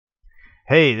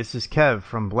Hey, this is Kev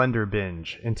from Blender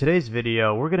Binge. In today's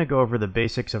video, we're going to go over the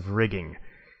basics of rigging.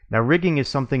 Now, rigging is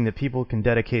something that people can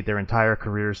dedicate their entire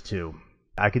careers to.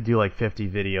 I could do like 50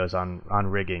 videos on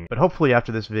rigging, but hopefully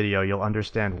after this video, you'll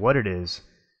understand what it is,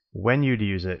 when you'd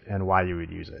use it, and why you would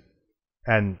use it.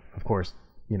 And, of course,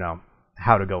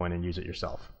 how to go in and use it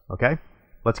yourself. Okay?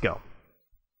 Let's go.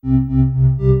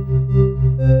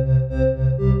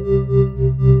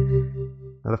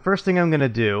 Now the first thing I'm going to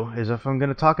do is, if I'm going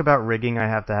to talk about rigging, I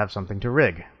have to have something to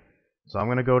rig. So I'm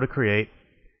going to go to create,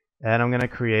 and I'm going to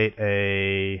create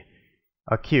a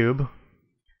cube,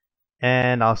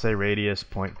 and I'll say radius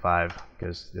 0.5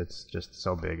 because it's just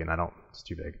so big and it's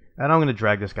too big. And I'm going to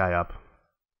drag this guy up.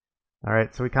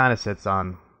 Alright, so he kind of sits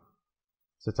on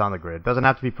the grid. Doesn't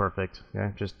have to be perfect,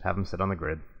 okay? Just have him sit on the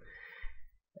grid.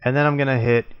 And then I'm going to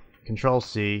hit Control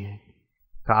C,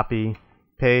 copy,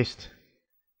 paste,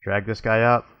 drag this guy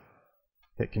up,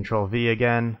 hit Control V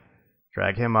again,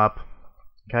 drag him up,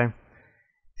 okay?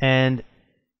 And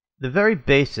the very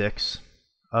basics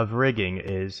of rigging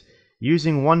is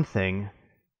using one thing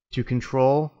to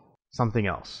control something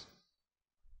else.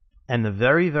 And the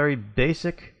very, very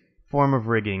basic form of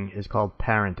rigging is called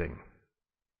parenting.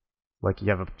 Like you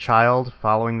have a child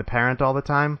following the parent all the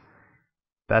time.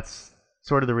 That's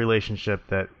sort of the relationship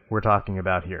that we're talking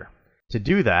about here. To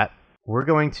do that, we're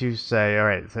going to say, all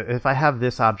right, so if I have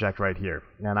this object right here,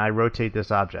 and I rotate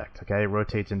this object, okay, it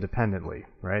rotates independently,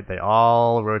 right? They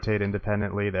all rotate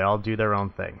independently, they all do their own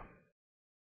thing.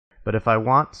 But if I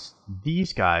want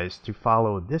these guys to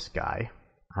follow this guy,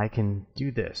 I can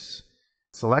do this.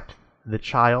 Select the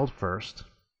child first,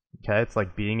 okay? It's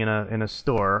like being in a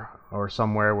store or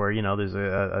somewhere where, there's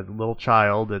a little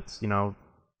child that's,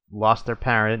 lost their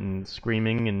parent and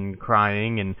screaming and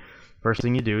crying, and first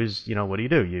thing you do is, what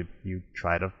do? You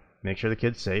try to make sure the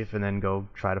kid's safe and then go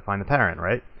try to find the parent,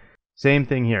 right? Same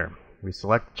thing here. We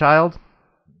select the child,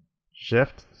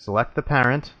 shift, select the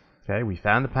parent, okay, we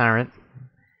found the parent,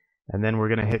 and then we're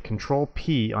going to hit Control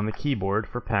P on the keyboard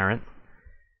for parent.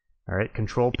 Alright,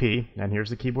 Control P, and here's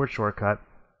the keyboard shortcut,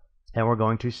 and we're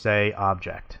going to say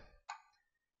object.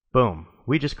 Boom,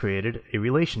 we just created a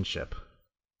relationship.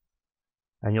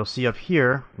 And you'll see up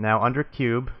here, now under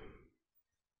cube,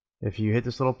 if you hit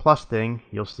this little plus thing,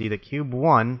 you'll see that cube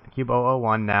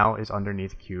 001 now is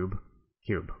underneath cube.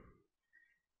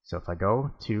 So if I go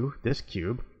to this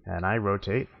cube and I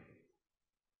rotate,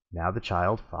 now the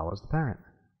child follows the parent.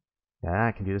 And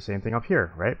I can do the same thing up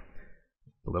here, right?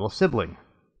 The little sibling.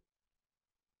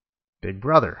 Big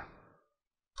brother.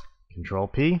 Control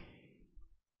P,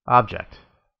 object.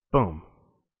 Boom.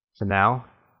 So now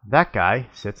that guy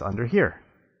sits under here.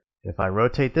 If I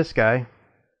rotate this guy,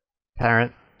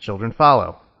 parent, children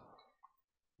follow.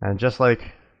 And just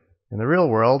like in the real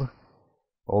world,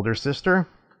 older sister,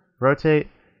 rotate,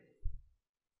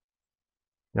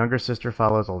 younger sister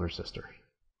follows older sister.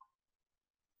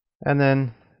 And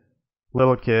then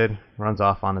little kid runs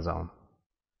off on his own.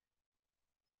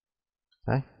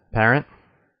 Okay, parent,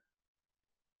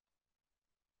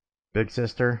 big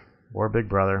sister or big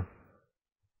brother,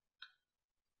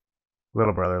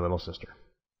 little sister.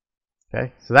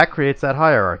 Okay, so that creates that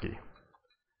hierarchy.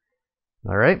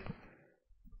 Alright?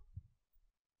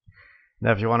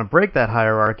 Now if you want to break that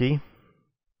hierarchy,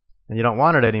 and you don't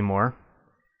want it anymore,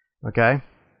 okay,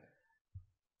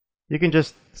 you can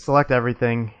just select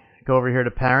everything, go over here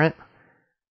to parent.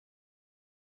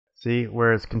 See,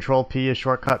 whereas Control P is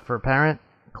shortcut for parent,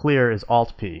 clear is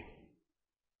Alt P.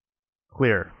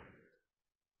 Clear.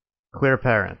 Clear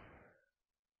parent.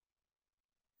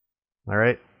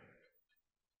 Alright?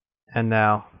 And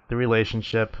now the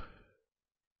relationship,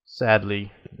 sadly,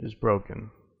 is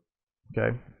broken.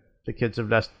 Okay? The kids have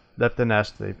left the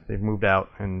nest, they've moved out,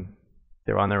 and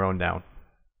they're on their own now.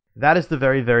 That is the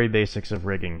very, very basics of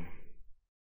rigging.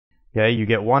 Okay? You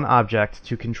get one object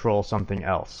to control something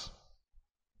else.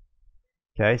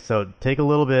 Okay? So take a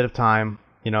little bit of time,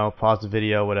 pause the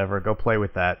video, whatever, go play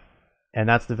with that. And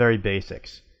that's the very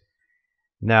basics.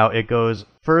 Now it goes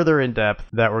further in depth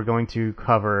that we're going to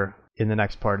cover in the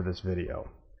next part of this video.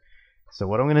 So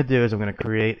what I'm going to do is I'm going to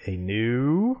create a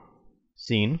new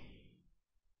scene.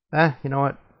 You know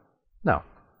what? No,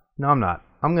 I'm not.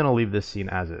 I'm going to leave this scene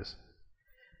as is.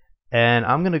 And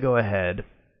I'm going to go ahead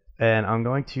and I'm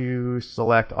going to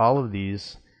select all of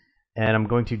these and I'm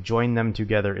going to join them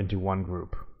together into one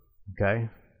group. Okay?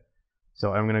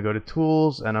 So I'm going to go to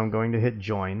Tools and I'm going to hit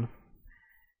Join.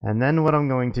 And then what I'm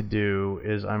going to do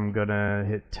is I'm going to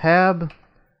hit Tab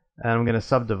and I'm going to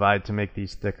subdivide to make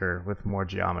these thicker with more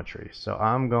geometry. So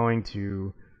I'm going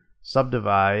to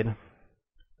subdivide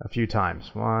a few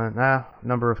times.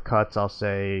 Number of cuts, I'll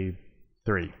say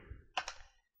 3.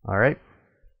 Alright,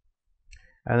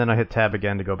 and then I hit tab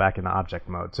again to go back into object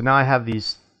mode. So now I have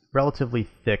these relatively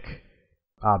thick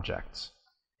objects.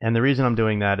 And the reason I'm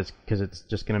doing that is because it's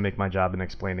just going to make my job in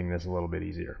explaining this a little bit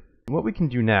easier. What we can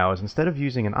do now is, instead of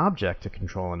using an object to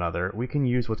control another, we can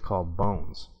use what's called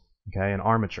bones, okay, an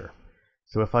armature.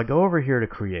 So if I go over here to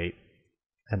create,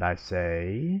 and I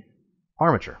say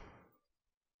armature,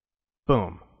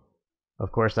 boom.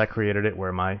 Of course, that created it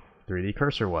where my 3D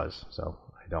cursor was, so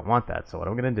I don't want that. So what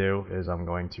I'm going to do is I'm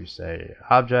going to say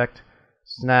object,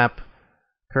 snap,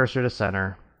 cursor to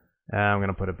center, and I'm going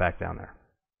to put it back down there.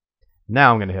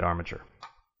 Now I'm going to hit armature.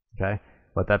 Okay,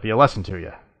 let that be a lesson to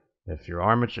you. If your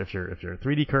armature, if your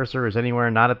 3D cursor is anywhere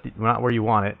not where you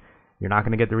want it, you're not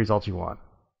going to get the results you want.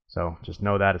 So just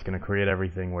know that it's going to create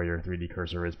everything where your 3D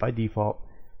cursor is by default,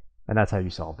 and that's how you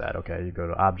solve that. Okay, you go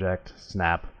to object,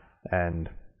 snap, and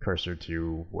cursor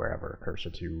to wherever, cursor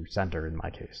to center in my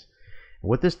case.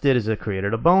 What this did is it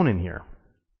created a bone in here.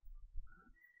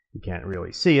 You can't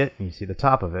really see it, you see the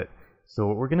top of it. So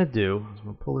what we're going to do is I'm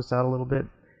going to pull this out a little bit.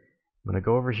 I'm going to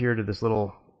go over here to this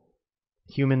little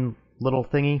human little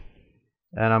thingy,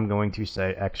 and I'm going to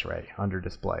say X-ray under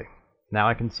display. Now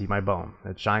I can see my bone.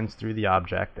 It shines through the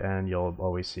object and you'll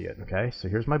always see it. Okay, so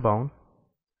here's my bone.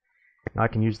 Now I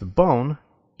can use the bone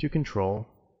to control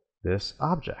this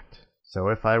object. So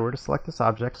if I were to select this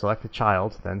object, select the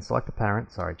child, then select the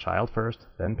parent, sorry, child first,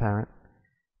 then parent,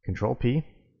 Control P,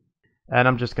 and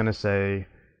I'm just going to say,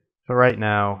 for right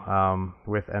now,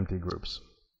 with empty groups.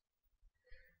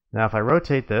 Now if I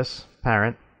rotate this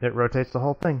parent, it rotates the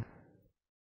whole thing.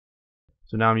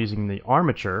 So now I'm using the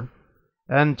armature,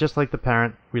 and just like the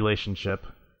parent relationship,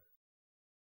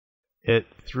 it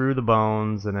threw the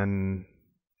bones and then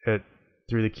it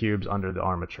threw the cubes under the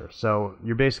armature. So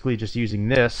you're basically just using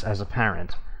this as a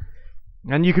parent.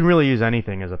 And you can really use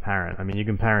anything as a parent. I mean, you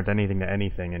can parent anything to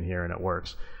anything in here and it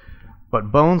works.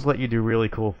 But bones let you do really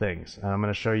cool things. And I'm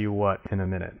going to show you what in a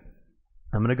minute.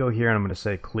 I'm going to go here and I'm going to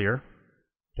say clear.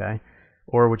 Okay?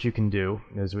 Or what you can do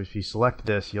is if you select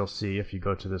this, you'll see if you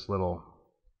go to this little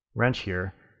wrench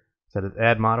here, instead of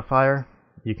add modifier,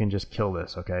 you can just kill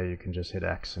this. Okay? You can just hit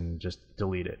X and just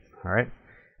delete it. All right?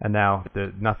 And now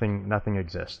nothing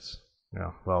exists. You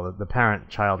know, well, the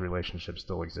parent-child relationship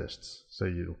still exists, so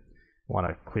you want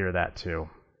to clear that too.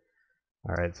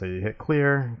 All right, so you hit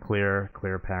clear, clear,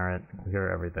 clear parent, clear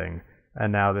everything,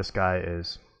 and now this guy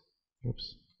is,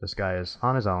 this guy is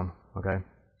on his own. Okay,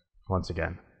 once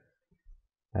again,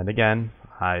 and again,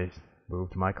 I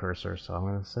moved my cursor, so I'm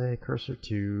going to say cursor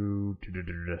to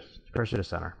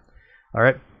center. All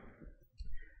right,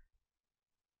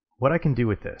 what I can do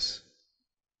with this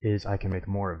is I can make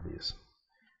more of these.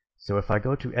 So if I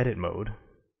go to edit mode,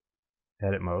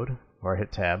 or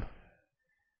hit tab,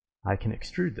 I can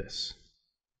extrude this.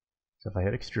 So if I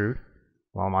hit extrude,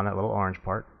 while I'm on that little orange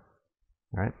part,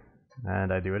 right,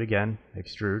 and I do it again,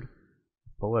 extrude,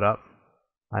 pull it up,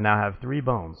 I now have 3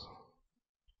 bones.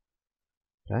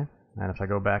 Okay, and if I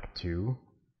go back to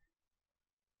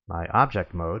my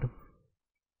object mode,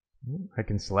 I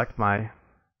can select my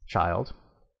child,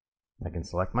 I can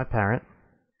select my parent,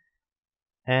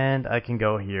 and I can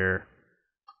go here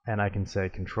and I can say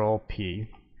Control P,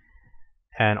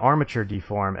 and armature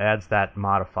deform adds that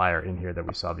modifier in here that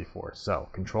we saw before. So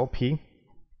Control P,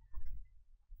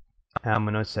 and I'm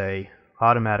going to say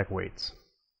automatic weights.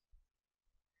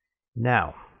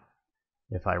 Now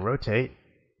if I rotate,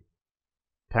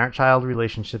 parent-child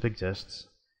relationship exists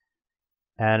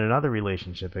and another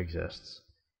relationship exists.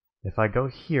 If I go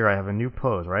here, I have a new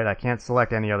pose, right? I can't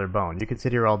select any other bone. You could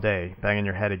sit here all day banging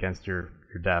your head against your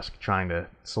desk trying to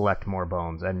select more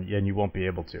bones, and you won't be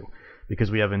able to,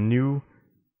 because we have a new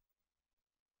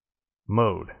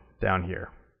mode down here,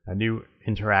 a new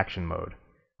interaction mode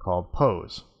called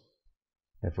pose.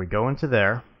 If we go into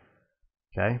there,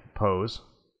 okay, pose,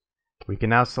 we can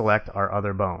now select our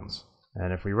other bones,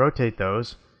 and if we rotate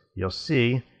those, you'll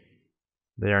see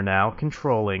they are now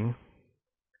controlling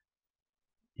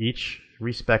each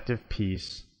respective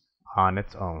piece on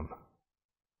its own.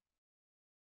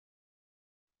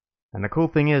 And the cool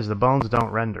thing is the bones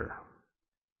don't render.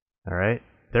 Alright?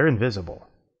 They're invisible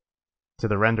to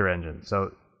the render engine.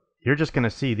 So you're just going to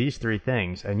see these 3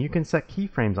 things, and you can set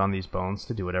keyframes on these bones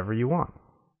to do whatever you want.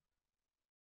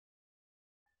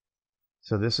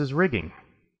 So this is rigging.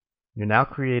 You're now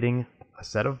creating a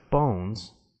set of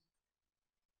bones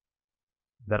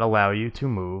that allow you to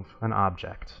move an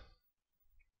object.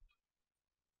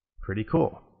 Pretty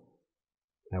cool.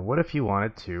 Now what if you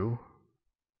wanted to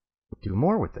do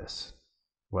more with this?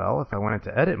 Well, if I went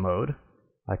into edit mode,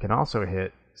 I can also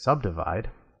hit subdivide,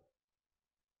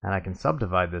 and I can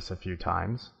subdivide this a few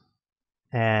times.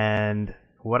 And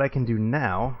what I can do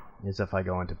now is if I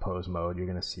go into pose mode, you're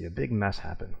going to see a big mess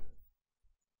happen.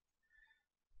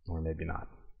 Or maybe not.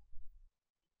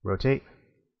 Rotate.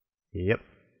 Yep.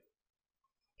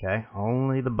 Okay,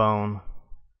 only the bone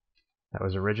that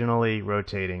was originally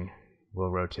rotating will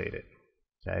rotate it.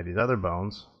 Okay, these other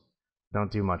bones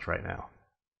don't do much right now.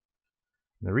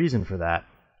 And the reason for that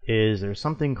is there's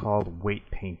something called weight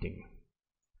painting.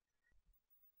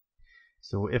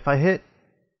 So if I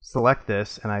select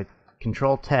this and I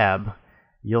Control Tab,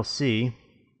 you'll see,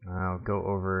 I'll go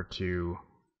over to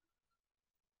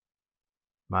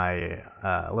my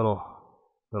little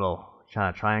kind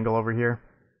of triangle over here.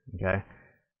 Okay,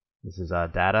 this is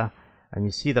data, and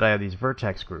you see that I have these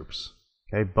vertex groups.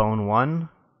 Okay, bone 1,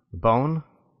 bone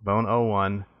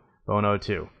 01, bone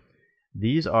 02.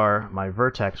 These are my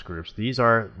vertex groups. These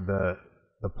are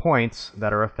the points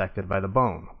that are affected by the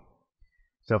bone.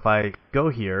 So if I go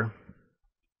here,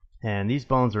 and these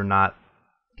bones are not,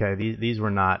 okay, these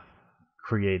were not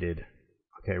created,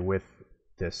 okay, with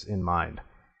this in mind.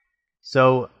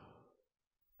 So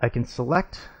I can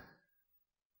select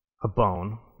a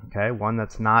bone, okay, one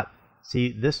that's not,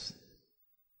 see, this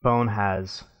bone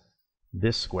has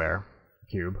this square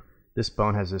cube, this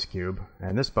bone has this cube,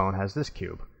 and this bone has this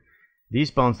cube.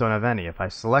 These bones don't have any. If I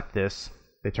select this,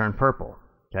 they turn purple,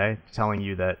 okay, telling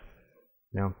you that,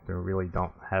 you know, they really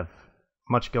don't have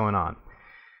much going on.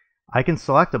 I can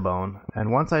select a bone,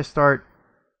 and once I start,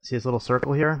 see this little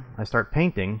circle here? I start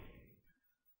painting,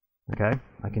 okay,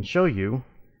 I can show you.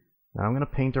 Now I'm going to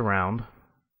paint around,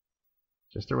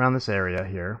 just around this area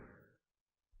here,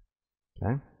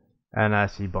 okay, and I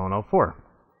see bone 04.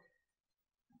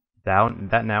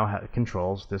 That now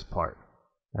controls this part.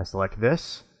 I select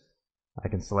this, I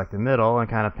can select the middle and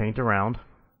kind of paint around,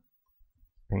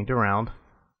 paint around,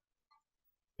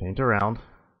 paint around.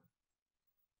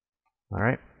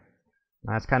 Alright,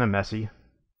 that's kind of messy,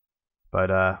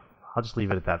 but I'll just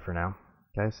leave it at that for now.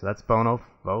 Okay, so that's bone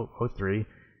 03,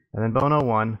 and then bone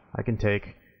 01 I can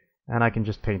take, and I can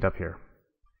just paint up here.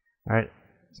 Alright,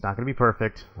 it's not going to be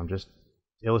perfect, I'm just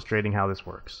illustrating how this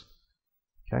works.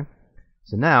 Okay,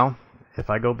 so now, if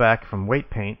I go back from weight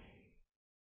paint,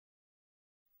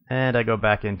 and I go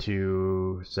back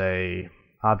into, say,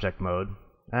 object mode,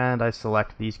 and I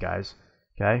select these guys,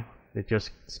 okay, it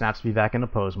just snaps me back into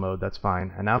pose mode, that's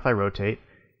fine. And now if I rotate,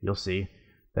 you'll see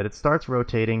that it starts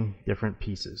rotating different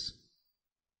pieces.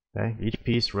 Okay, each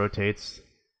piece rotates,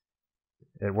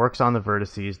 it works on the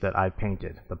vertices that I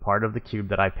painted, the part of the cube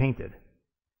that I painted.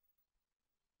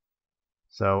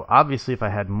 So obviously if I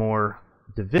had more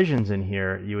divisions in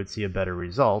here, you would see a better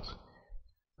result,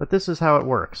 but this is how it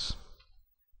works.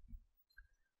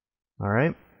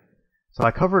 Alright, so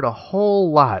I covered a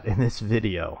whole lot in this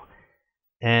video,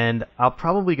 and I'll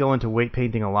probably go into weight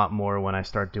painting a lot more when I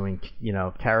start doing, you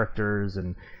know, characters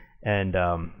and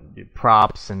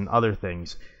props and other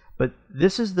things. But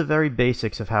this is the very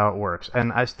basics of how it works,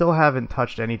 and I still haven't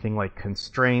touched anything like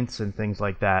constraints and things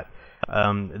like that.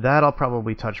 That I'll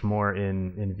probably touch more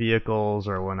in vehicles,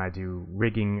 or when I do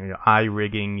rigging, you know, eye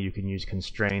rigging. You can use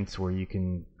constraints where you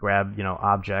can grab, you know,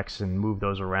 objects and move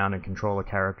those around and control a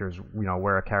character's, you know,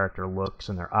 where a character looks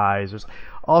and their eyes. There's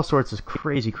all sorts of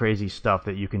crazy stuff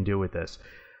that you can do with this.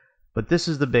 But this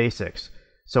is the basics.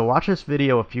 So watch this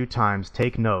video a few times,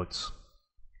 take notes.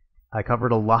 I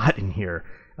covered a lot in here,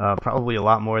 probably a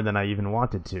lot more than I even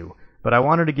wanted to. But I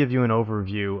wanted to give you an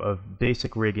overview of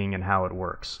basic rigging and how it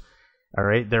works.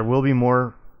 Alright, there will be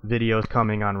more videos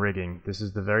coming on rigging. This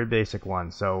is the very basic one,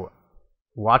 so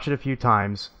watch it a few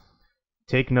times,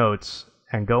 take notes,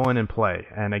 and go in and play.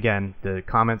 And again, the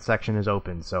comment section is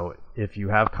open, so if you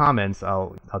have comments,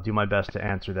 I'll do my best to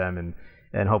answer them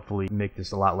and hopefully make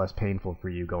this a lot less painful for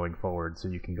you going forward, so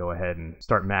you can go ahead and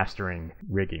start mastering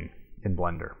rigging in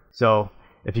Blender. So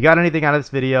if you got anything out of this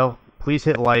video, please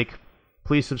hit like,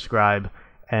 please subscribe,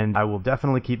 and I will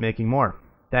definitely keep making more.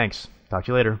 Thanks. Talk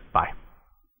to you later. Bye.